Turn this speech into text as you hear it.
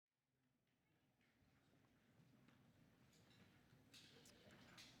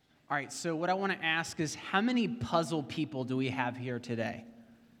All right, so what I want to ask is, how many puzzle people do we have here today?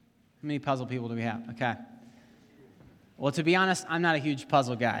 How many puzzle people do we have? Okay. Well, to be honest, I'm not a huge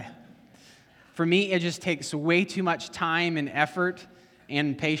puzzle guy. For me, it just takes way too much time and effort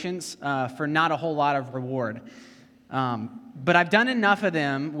and patience for not a whole lot of reward. But I've done enough of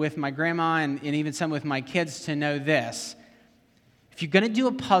them with my grandma and even some with my kids to know this. If you're going to do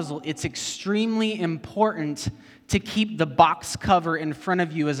a puzzle, it's extremely important to keep the box cover in front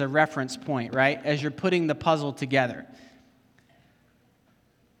of you as a reference point, right? As you're putting the puzzle together.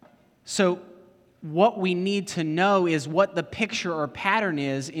 So what we need to know is what the picture or pattern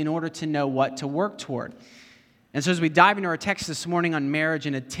is in order to know what to work toward. And so as we dive into our text this morning on marriage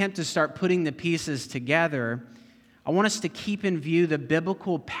and attempt to start putting the pieces together, I want us to keep in view the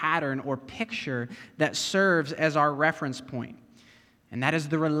biblical pattern or picture that serves as our reference point. And that is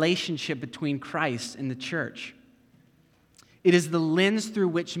the relationship between Christ and the church. It is the lens through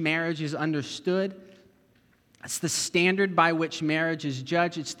which marriage is understood. It's the standard by which marriage is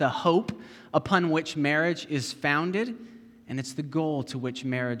judged. It's the hope upon which marriage is founded. And it's the goal to which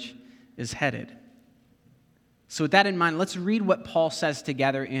marriage is headed. So with that in mind, let's read what Paul says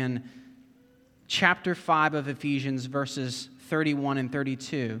together in chapter 5 of Ephesians, verses 31 and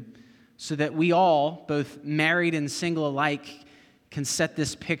 32, so that we all, both married and single alike, can set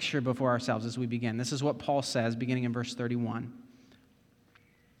this picture before ourselves as we begin. This is what Paul says, beginning in verse 31.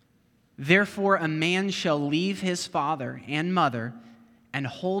 Therefore, a man shall leave his father and mother and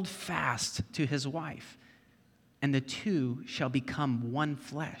hold fast to his wife, and the two shall become one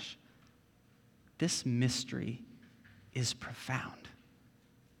flesh. This mystery is profound,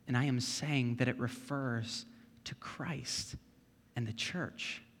 and I am saying that it refers to Christ and the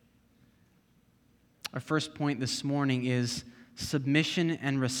church. Our first point this morning is submission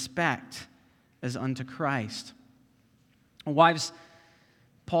and respect as unto Christ. Wives,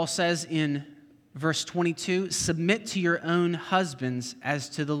 Paul says in verse 22, submit to your own husbands as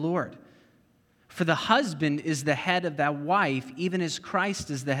to the Lord. For the husband is the head of that wife, even as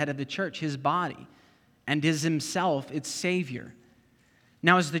Christ is the head of the church, his body, and is himself its Savior.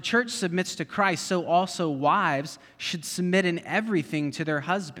 Now, as the church submits to Christ, so also wives should submit in everything to their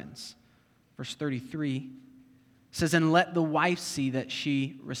husbands. Verse 33 says, and let the wife see that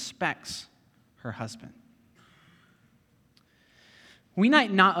she respects her husband. We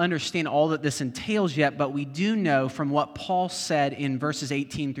might not understand all that this entails yet, but we do know from what Paul said in verses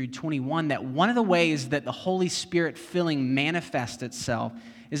 18 through 21 that one of the ways that the Holy Spirit filling manifests itself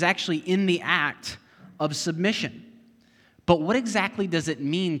is actually in the act of submission. But what exactly does it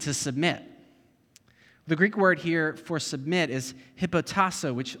mean to submit? The Greek word here for submit is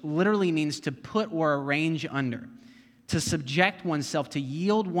hypotasso, which literally means to put or arrange under, to subject oneself, to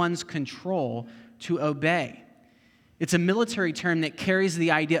yield one's control, to obey. It's a military term that carries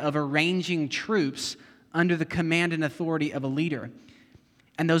the idea of arranging troops under the command and authority of a leader.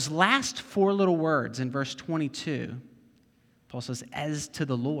 And those last four little words in verse 22, Paul says, as to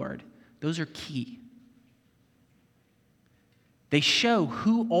the Lord, those are key. They show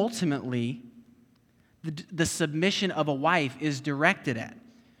who ultimately the submission of a wife is directed at.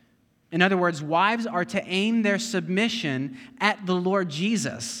 In other words, wives are to aim their submission at the Lord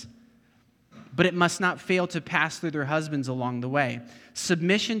Jesus, but it must not fail to pass through their husbands along the way.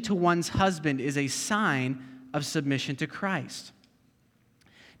 Submission to one's husband is a sign of submission to Christ.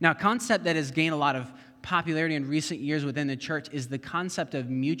 Now, a concept that has gained a lot of popularity in recent years within the church is the concept of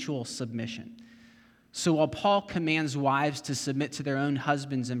mutual submission. So while Paul commands wives to submit to their own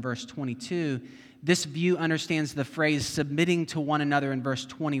husbands in verse 22, this view understands the phrase submitting to one another in verse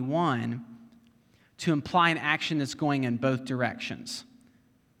 21 to imply an action that's going in both directions.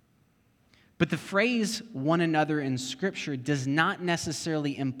 But the phrase one another in Scripture does not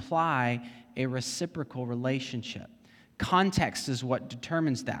necessarily imply a reciprocal relationship. Context is what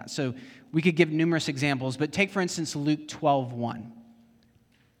determines that. So we could give numerous examples, but take, for instance, Luke 12:1.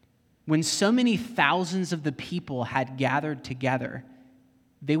 When so many thousands of the people had gathered together,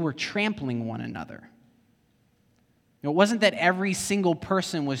 they were trampling one another. Now, it wasn't that every single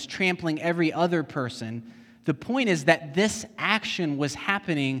person was trampling every other person. The point is that this action was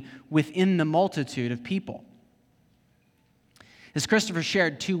happening within the multitude of people. As Christopher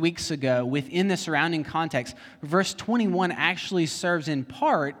shared 2 weeks ago, within the surrounding context, verse 21 actually serves in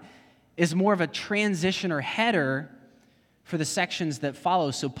part as more of a transition or header for the sections that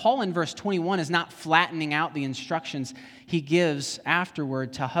follow. So Paul in verse 21 is not flattening out the instructions he gives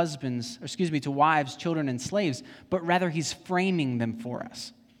afterward to wives, children, and slaves, but rather he's framing them for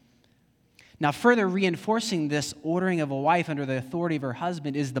us. Now, further reinforcing this ordering of a wife under the authority of her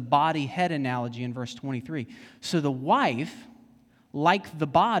husband is the body-head analogy in verse 23. So the wife, like the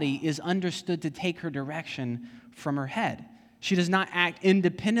body, is understood to take her direction from her head. She does not act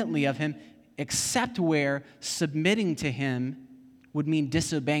independently of him, except where submitting to him would mean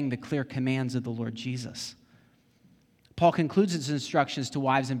disobeying the clear commands of the Lord Jesus. Paul concludes his instructions to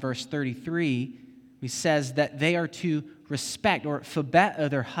wives in verse 33. He says that they are to respect or phobeo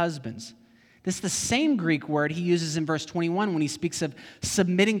their husbands. This is the same Greek word he uses in verse 21 when he speaks of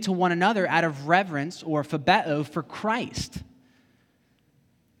submitting to one another out of reverence or phobeo for Christ.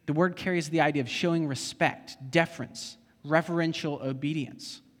 The word carries the idea of showing respect, deference, reverential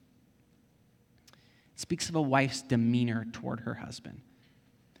obedience. It speaks of a wife's demeanor toward her husband.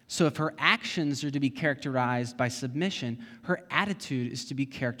 So if her actions are to be characterized by submission, her attitude is to be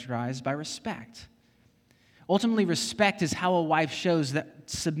characterized by respect. Ultimately, respect is how a wife shows that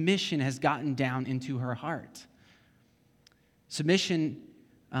submission has gotten down into her heart. Submission,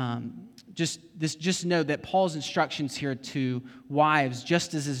 just know that Paul's instructions here to wives,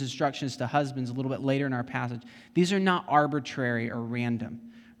 just as his instructions to husbands a little bit later in our passage, these are not arbitrary or random,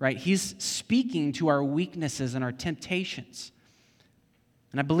 right? He's speaking to our weaknesses and our temptations.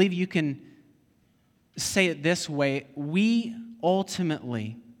 And I believe you can say it this way: we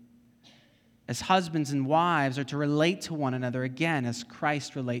ultimately, as husbands and wives, are to relate to one another again as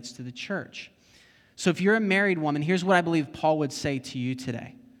Christ relates to the church. So if you're a married woman, here's what I believe Paul would say to you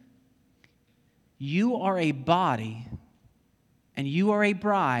today. You are a body and you are a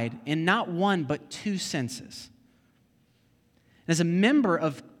bride in not one but two senses. As a member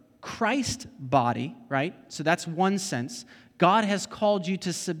of Christ's body, right? So that's one sense. God has called you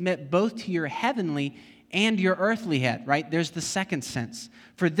to submit both to your heavenly and your earthly head, right? There's the second sense.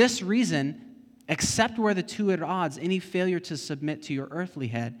 For this reason, except where the two are at odds, any failure to submit to your earthly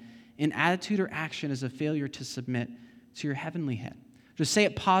head in attitude or action is a failure to submit to your heavenly head. Just say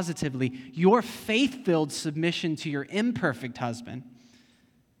it positively. Your faith-filled submission to your imperfect husband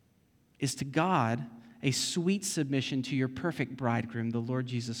is to God a sweet submission to your perfect bridegroom, the Lord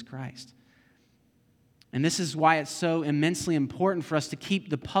Jesus Christ. And this is why it's so immensely important for us to keep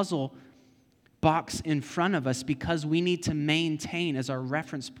the puzzle box in front of us, because we need to maintain as our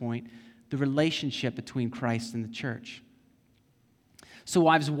reference point the relationship between Christ and the church. So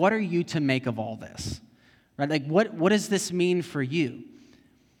wives, what are you to make of all this? Right? Like what does this mean for you?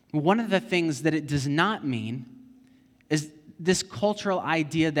 One of the things that it does not mean is this cultural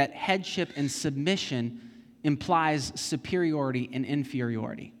idea that headship and submission implies superiority and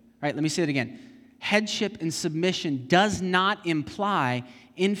inferiority. Right? Let me say it again. Headship and submission does not imply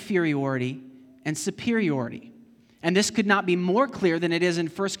inferiority and superiority. And this could not be more clear than it is in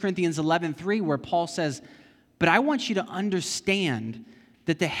 1 Corinthians 11:3, where Paul says, "But I want you to understand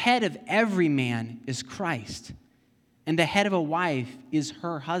that the head of every man is Christ, and the head of a wife is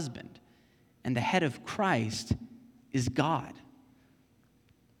her husband, and the head of Christ is God.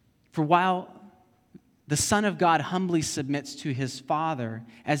 For while the Son of God humbly submits to his Father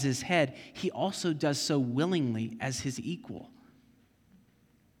as his head, he also does so willingly as his equal."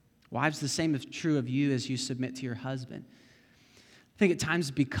 Wives, the same is true of you as you submit to your husband. I think at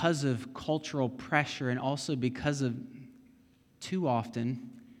times because of cultural pressure and also because of too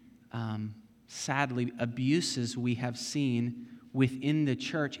often, sadly, abuses we have seen within the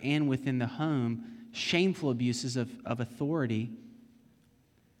church and within the home, shameful abuses of authority,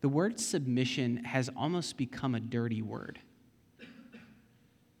 the word submission has almost become a dirty word.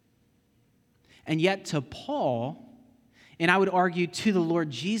 And yet to Paul, and I would argue to the Lord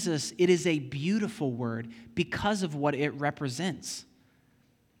Jesus, it is a beautiful word because of what it represents.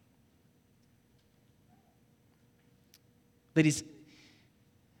 Ladies,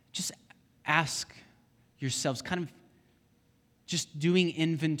 just ask yourselves, kind of just doing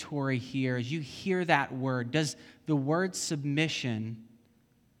inventory here, as you hear that word, does the word submission,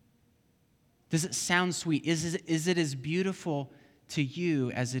 does it sound sweet? Is it as beautiful to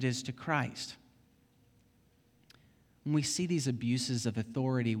you as it is to Christ? When we see these abuses of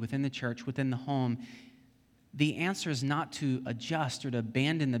authority within the church, within the home, the answer is not to adjust or to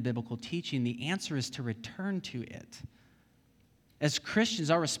abandon the biblical teaching. The answer is to return to it. As Christians,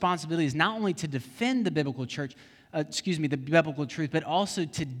 our responsibility is not only to defend the biblical the biblical truth, but also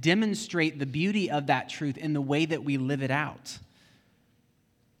to demonstrate the beauty of that truth in the way that we live it out.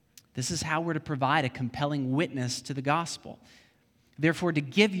 This is how we're to provide a compelling witness to the gospel. Therefore, to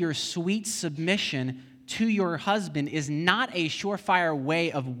give your sweet submission to your husband is not a surefire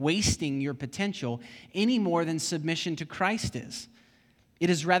way of wasting your potential any more than submission to Christ is. It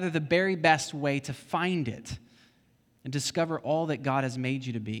is rather the very best way to find it and discover all that God has made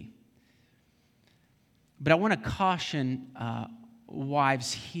you to be. But I want to caution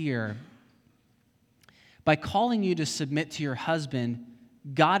wives here By calling you to submit to your husband,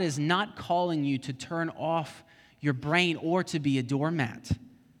 God is not calling you to turn off your brain or to be a doormat,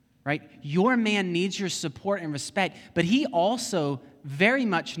 right? Your man needs your support and respect, but he also very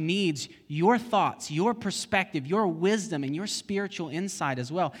much needs your thoughts, your perspective, your wisdom, and your spiritual insight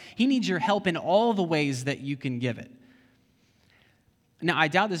as well. He needs your help in all the ways that you can give it. Now, I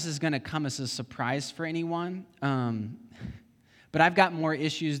doubt this is going to come as a surprise for anyone, but I've got more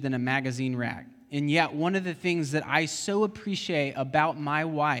issues than a magazine rack. And yet, one of the things that I so appreciate about my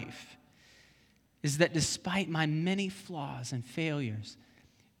wife is that despite my many flaws and failures,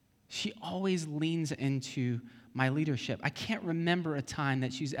 she always leans into my leadership. I can't remember a time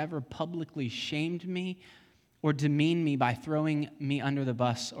that she's ever publicly shamed me or demeaned me by throwing me under the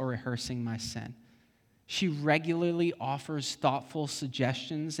bus or rehearsing my sin. She regularly offers thoughtful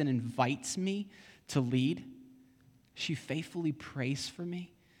suggestions and invites me to lead. She faithfully prays for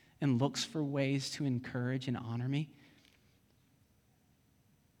me and looks for ways to encourage and honor me.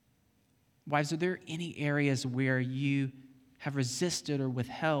 Wives, are there any areas where you have resisted or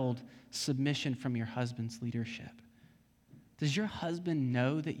withheld submission from your husband's leadership? Does your husband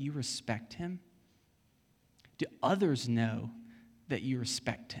know that you respect him? Do others know that you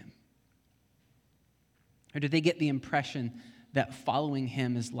respect him? Or do they get the impression that following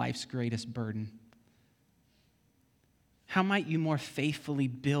him is life's greatest burden? How might you more faithfully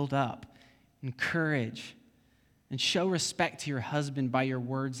build up, encourage, and show respect to your husband by your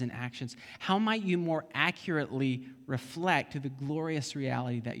words and actions? How might you more accurately reflect the glorious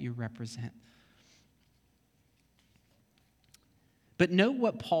reality that you represent? But note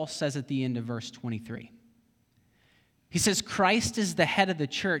what Paul says at the end of verse 23. He says, Christ is the head of the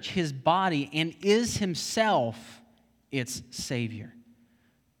church, his body, and is himself its Savior.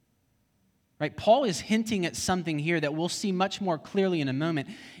 Right? Paul is hinting at something here that we'll see much more clearly in a moment,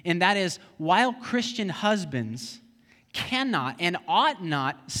 and that is, while Christian husbands cannot and ought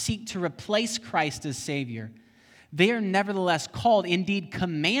not seek to replace Christ as Savior, they are nevertheless called, indeed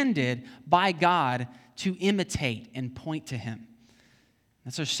commanded by God, to imitate and point to him.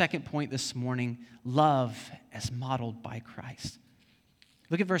 That's our second point this morning, love as modeled by Christ.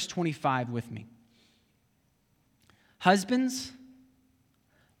 Look at verse 25 with me. Husbands,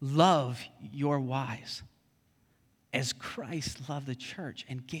 love your wives as Christ loved the church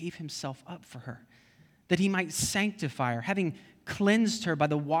and gave himself up for her, that he might sanctify her, having cleansed her by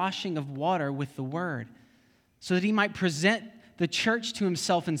the washing of water with the word, so that he might present the church to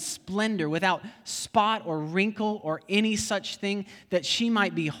himself in splendor, without spot or wrinkle or any such thing, that she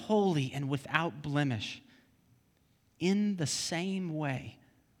might be holy and without blemish. In the same way,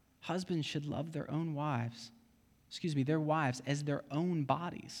 husbands should love their wives as their own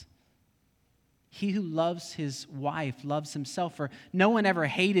bodies. He who loves his wife loves himself, for no one ever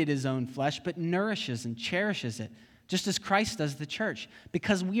hated his own flesh, but nourishes and cherishes it, just as Christ does the church,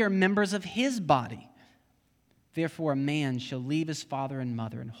 because we are members of his body. Therefore, a man shall leave his father and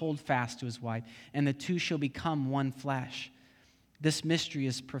mother and hold fast to his wife, and the two shall become one flesh. This mystery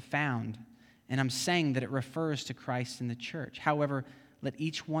is profound, and I'm saying that it refers to Christ and the church. However, let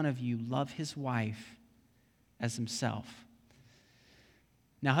each one of you love his wife as himself.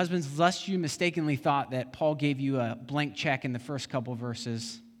 Now, husbands, lest you mistakenly thought that Paul gave you a blank check in the first couple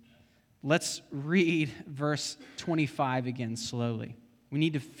verses, let's read verse 25 again slowly. We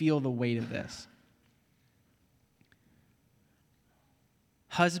need to feel the weight of this.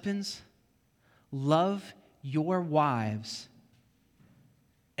 Husbands, love your wives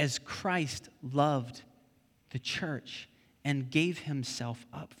as Christ loved the church and gave himself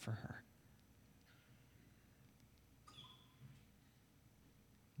up for her.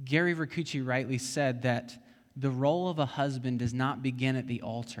 Gary Ricucci rightly said that the role of a husband does not begin at the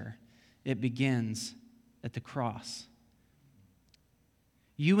altar. It begins at the cross.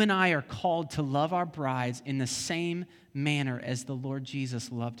 You and I are called to love our brides in the same manner as the Lord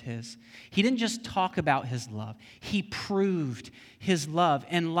Jesus loved his. He didn't just talk about his love. He proved his love.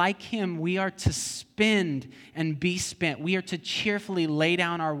 And like him, we are to spend and be spent. We are to cheerfully lay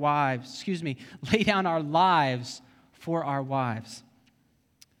down our lives for our wives.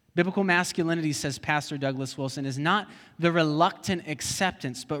 Biblical masculinity, says Pastor Douglas Wilson, is not the reluctant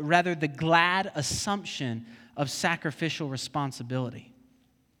acceptance, but rather the glad assumption of sacrificial responsibility.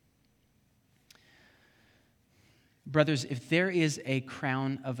 Brothers, if there is a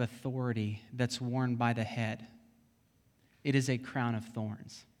crown of authority that's worn by the head, it is a crown of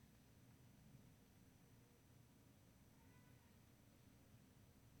thorns.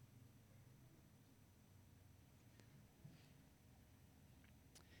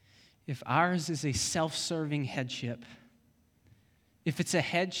 If ours is a self-serving headship, if it's a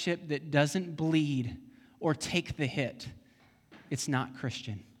headship that doesn't bleed or take the hit, it's not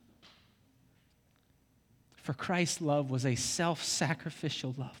Christian. For Christ's love was a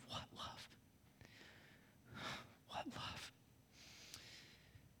self-sacrificial love. What love? What love?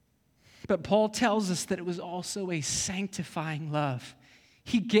 But Paul tells us that it was also a sanctifying love.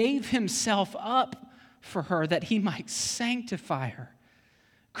 He gave himself up for her that he might sanctify her.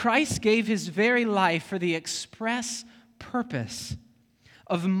 Christ gave his very life for the express purpose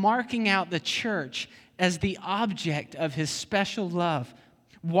of marking out the church as the object of his special love,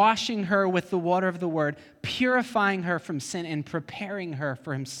 washing her with the water of the word, purifying her from sin, and preparing her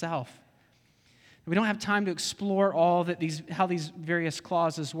for himself. We don't have time to explore all that how these various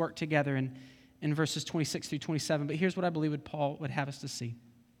clauses work together in verses 26 through 27, but here's what I believe Paul would have us to see.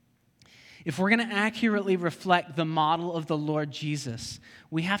 If we're going to accurately reflect the model of the Lord Jesus,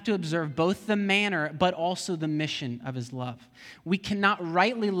 we have to observe both the manner but also the mission of his love. We cannot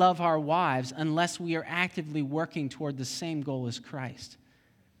rightly love our wives unless we are actively working toward the same goal as Christ.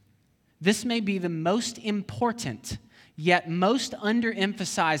 This may be the most important, yet most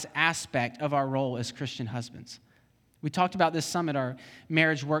underemphasized aspect of our role as Christian husbands. We talked about this some at our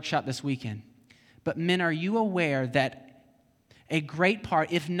marriage workshop this weekend. But men, are you aware that a great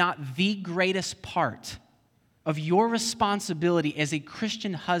part, if not the greatest part, of your responsibility as a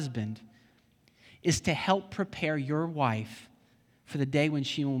Christian husband is to help prepare your wife for the day when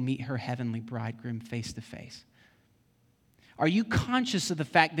she will meet her heavenly bridegroom face to face? Are you conscious of the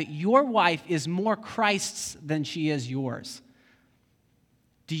fact that your wife is more Christ's than she is yours?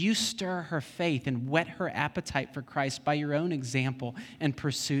 Do you stir her faith and whet her appetite for Christ by your own example and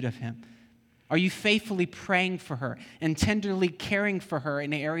pursuit of him? Are you faithfully praying for her and tenderly caring for her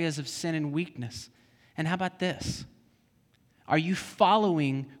in areas of sin and weakness? And how about this? Are you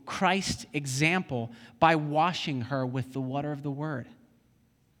following Christ's example by washing her with the water of the word?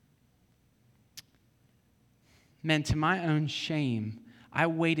 Men, to my own shame, I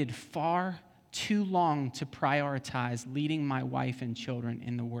waited far too long to prioritize leading my wife and children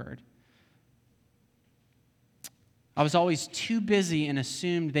in the word. I was always too busy and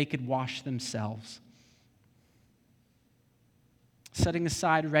assumed they could wash themselves. Setting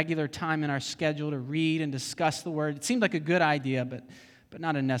aside regular time in our schedule to read and discuss the word, it seemed like a good idea, but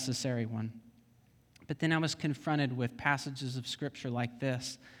not a necessary one. But then I was confronted with passages of Scripture like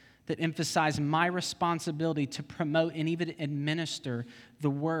this that emphasize my responsibility to promote and even administer the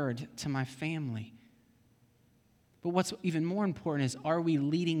word to my family. But what's even more important is, are we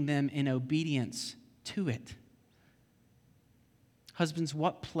leading them in obedience to it? Husbands,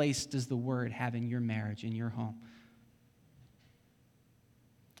 what place does the word have in your marriage, in your home?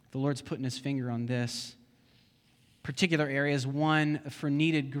 The Lord's putting his finger on this. Particular areas, one for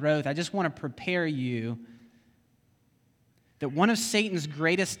needed growth. I just want to prepare you that one of Satan's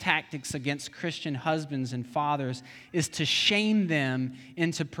greatest tactics against Christian husbands and fathers is to shame them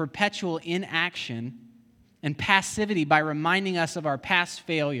into perpetual inaction and passivity by reminding us of our past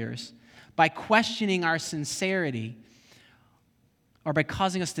failures, by questioning our sincerity, or by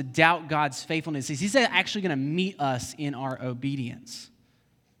causing us to doubt God's faithfulness. He's actually going to meet us in our obedience.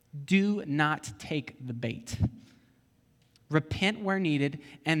 Do not take the bait. Repent where needed,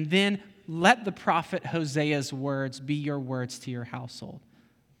 and then let the prophet Hosea's words be your words to your household.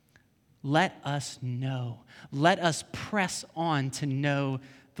 Let us know. Let us press on to know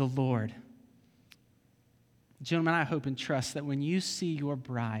the Lord. Gentlemen, I hope and trust that when you see your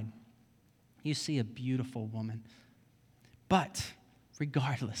bride, you see a beautiful woman. But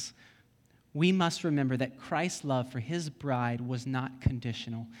regardless, we must remember that Christ's love for his bride was not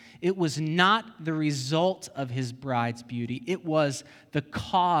conditional. It was not the result of his bride's beauty. It was the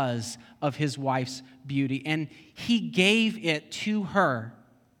cause of his wife's beauty. And he gave it to her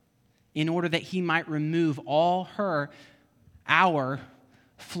in order that he might remove all our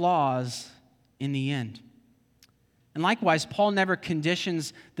flaws in the end. And likewise, Paul never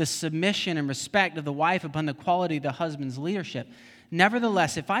conditions the submission and respect of the wife upon the quality of the husband's leadership.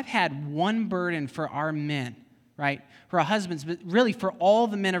 Nevertheless, if I've had one burden for our men, right, for our husbands, but really for all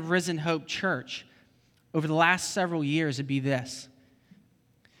the men of Risen Hope Church over the last several years, it'd be this: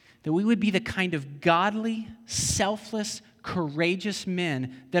 that we would be the kind of godly, selfless, courageous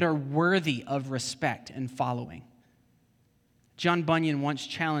men that are worthy of respect and following. John Bunyan once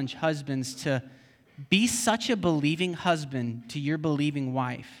challenged husbands to be such a believing husband to your believing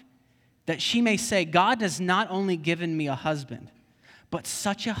wife that she may say, God has not only given me a husband, but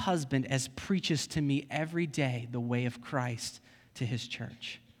such a husband as preaches to me every day the way of Christ to his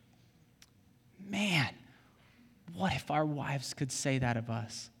church. Man, what if our wives could say that of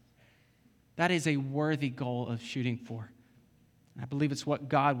us? That is a worthy goal of shooting for. And I believe it's what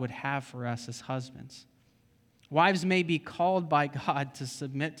God would have for us as husbands. Wives may be called by God to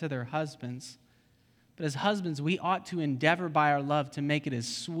submit to their husbands, but as husbands, we ought to endeavor by our love to make it as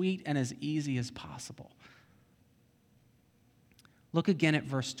sweet and as easy as possible. Look again at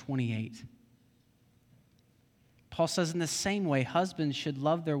verse 28. Paul says, in the same way, husbands should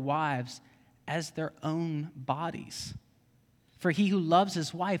love their wives as their own bodies. For he who loves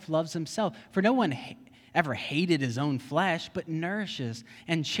his wife loves himself. For no one ever hated his own flesh, but nourishes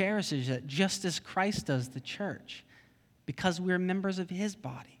and cherishes it, just as Christ does the church, because we're members of his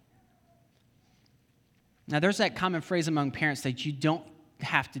body. Now, there's that common phrase among parents that you don't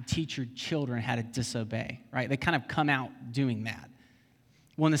have to teach your children how to disobey, right? They kind of come out doing that.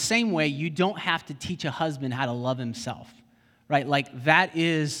 Well, in the same way, you don't have to teach a husband how to love himself, right? Like that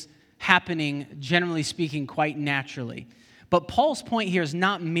is happening, generally speaking, quite naturally. But Paul's point here is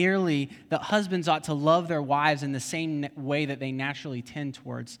not merely that husbands ought to love their wives in the same way that they naturally tend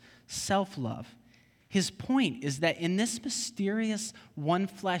towards self-love. His point is that in this mysterious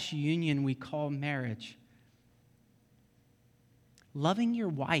one-flesh union we call marriage, loving your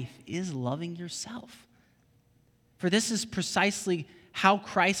wife is loving yourself. For this is precisely how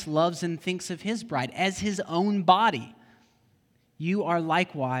Christ loves and thinks of his bride, as his own body. You are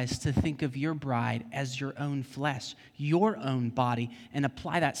likewise to think of your bride as your own flesh, your own body, and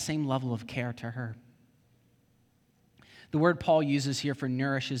apply that same level of care to her. The word Paul uses here for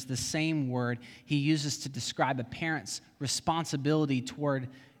nourish is the same word he uses to describe a parent's responsibility toward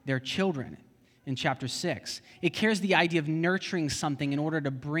their children in chapter 6. It carries the idea of nurturing something in order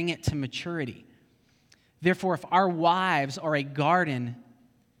to bring it to maturity. Therefore, if our wives are a garden,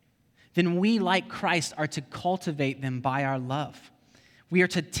 then we, like Christ, are to cultivate them by our love. We are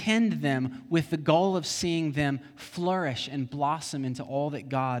to tend them with the goal of seeing them flourish and blossom into all that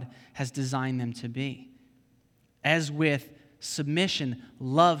God has designed them to be. As with submission,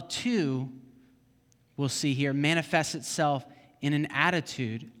 love too, we'll see here, manifests itself in an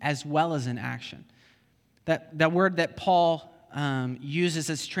attitude as well as in action. That word that Paul uses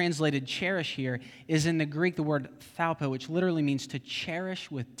as translated cherish here is in the Greek the word thaupo, which literally means to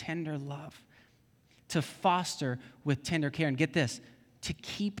cherish with tender love, to foster with tender care. And get this, to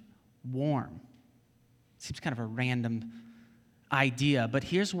keep warm. Seems kind of a random idea, but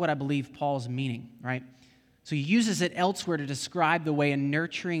here's what I believe Paul's meaning, right? So he uses it elsewhere to describe the way a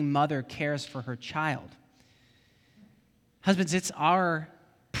nurturing mother cares for her child. Husbands, it's our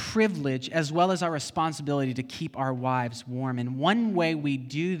privilege as well as our responsibility to keep our wives warm. And one way we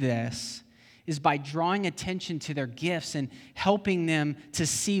do this is by drawing attention to their gifts and helping them to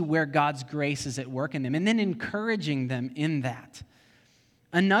see where God's grace is at work in them, and then encouraging them in that.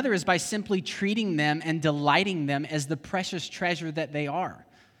 Another is by simply treating them and delighting them as the precious treasure that they are.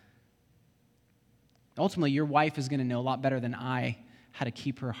 Ultimately, your wife is going to know a lot better than I how to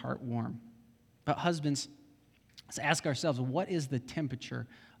keep her heart warm. But husbands, let's ask ourselves, what is the temperature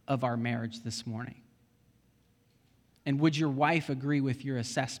of our marriage this morning? And would your wife agree with your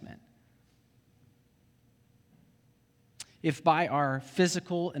assessment? If by our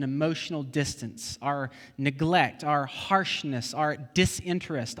physical and emotional distance, our neglect, our harshness, our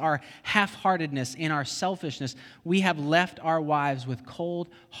disinterest, our half-heartedness, and our selfishness, we have left our wives with cold,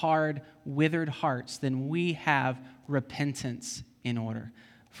 hard, withered hearts, then we have repentance in order.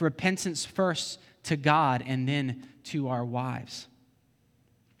 For repentance first to God and then to our wives.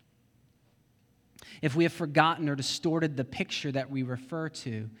 If we have forgotten or distorted the picture that we refer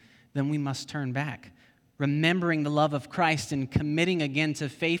to, then we must turn back, remembering the love of Christ and committing again to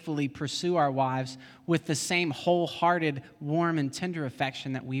faithfully pursue our wives with the same wholehearted, warm, and tender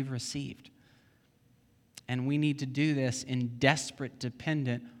affection that we've received. And we need to do this in desperate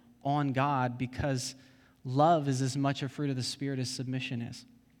dependence on God, because love is as much a fruit of the Spirit as submission is.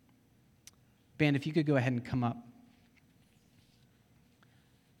 Band, if you could go ahead and come up.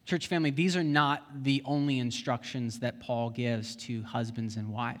 Church family, these are not the only instructions that Paul gives to husbands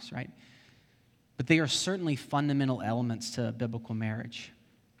and wives, right? But they are certainly fundamental elements to biblical marriage.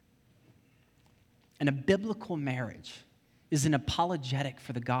 And a biblical marriage is an apologetic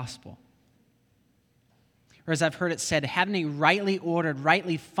for the gospel. Or as I've heard it said, having a rightly ordered,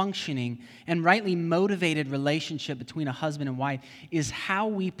 rightly functioning, and rightly motivated relationship between a husband and wife is how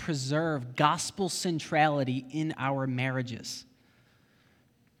we preserve gospel centrality in our marriages.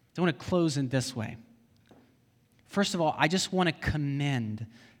 I want to close in this way. First of all, I just want to commend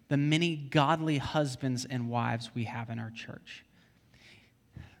the many godly husbands and wives we have in our church.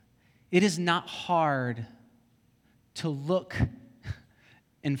 It is not hard to look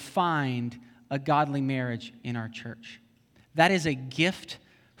and find a godly marriage in our church. That is a gift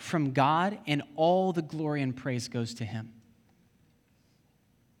from God, and all the glory and praise goes to Him.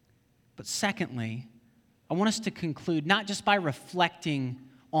 But secondly, I want us to conclude not just by reflecting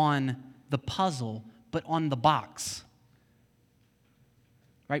on the puzzle, but on the box.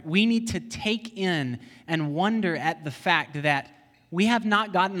 Right? We need to take in and wonder at the fact that we have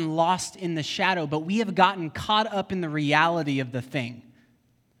not gotten lost in the shadow, but we have gotten caught up in the reality of the thing.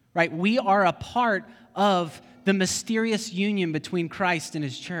 Right? We are a part of the mysterious union between Christ and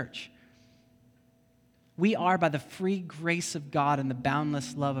his church. We are, by the free grace of God and the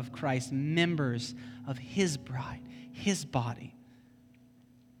boundless love of Christ, members of his bride, his body.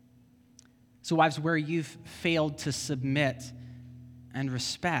 So wives, where you've failed to submit and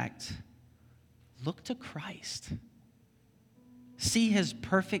respect, look to Christ. See his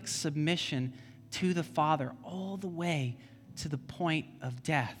perfect submission to the Father all the way to the point of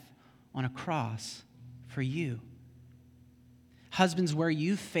death on a cross for you. Husbands, where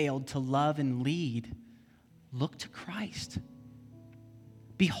you failed to love and lead, look to Christ.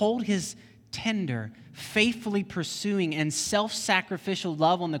 Behold his tender, faithfully pursuing, and self-sacrificial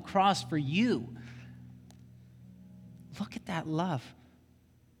love on the cross for you. Look at that love.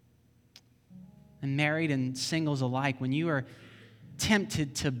 And married and singles alike, when you are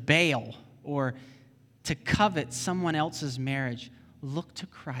tempted to bail or to covet someone else's marriage, look to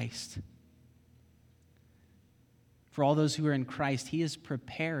Christ. For all those who are in Christ, he is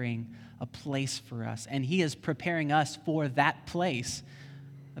preparing a place for us, and he is preparing us for that place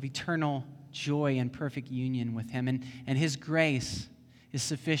of eternal joy and perfect union with him. And his grace is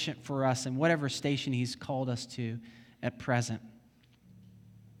sufficient for us in whatever station he's called us to at present.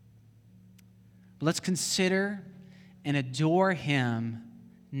 But let's consider and adore him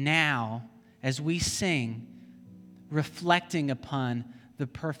now as we sing, reflecting upon the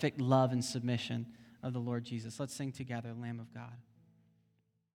perfect love and submission of the Lord Jesus. Let's sing together, Lamb of God.